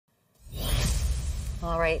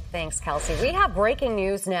All right, thanks, Kelsey. We have breaking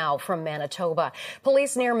news now from Manitoba.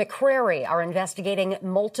 Police near McCreary are investigating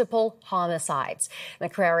multiple homicides.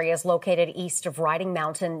 McCreary is located east of Riding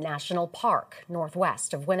Mountain National Park,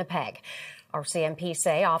 northwest of Winnipeg. RCMP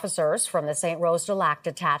say officers from the St. Rose de Lac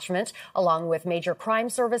detachment, along with major crime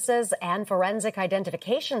services and forensic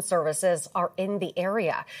identification services, are in the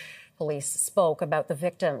area. Police spoke about the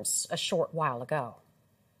victims a short while ago.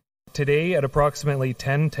 Today at approximately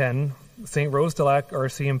 10:10, St. Rose de Lac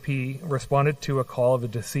RCMP responded to a call of a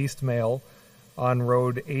deceased male on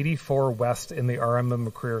Road 84 West in the RM of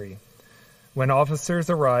McCreary. When officers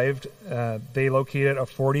arrived, they located a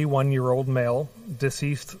 41-year-old male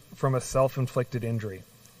deceased from a self-inflicted injury.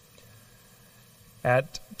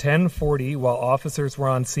 At 10:40, while officers were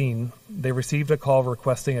on scene, they received a call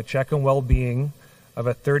requesting a check on well-being of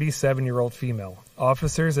a 37-year-old female.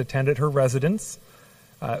 Officers attended her residence.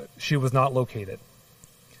 She was not located.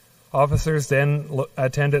 Officers then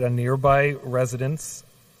attended a nearby residence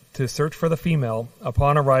to search for the female.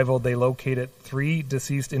 Upon arrival, they located 3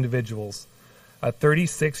 deceased individuals, a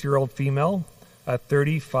 36-year-old female, a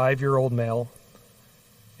 35-year-old male,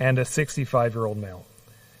 and a 65-year-old male.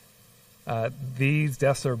 These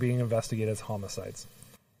deaths are being investigated as homicides.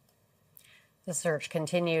 The search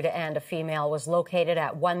continued, and a female was located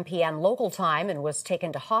at 1 p.m. local time and was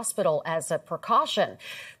taken to hospital as a precaution.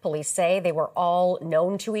 Police say they were all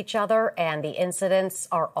known to each other and the incidents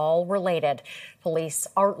are all related. Police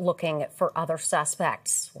aren't looking for other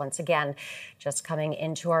suspects. Once again, just coming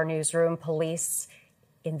into our newsroom, police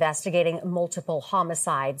investigating multiple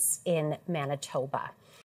homicides in Manitoba.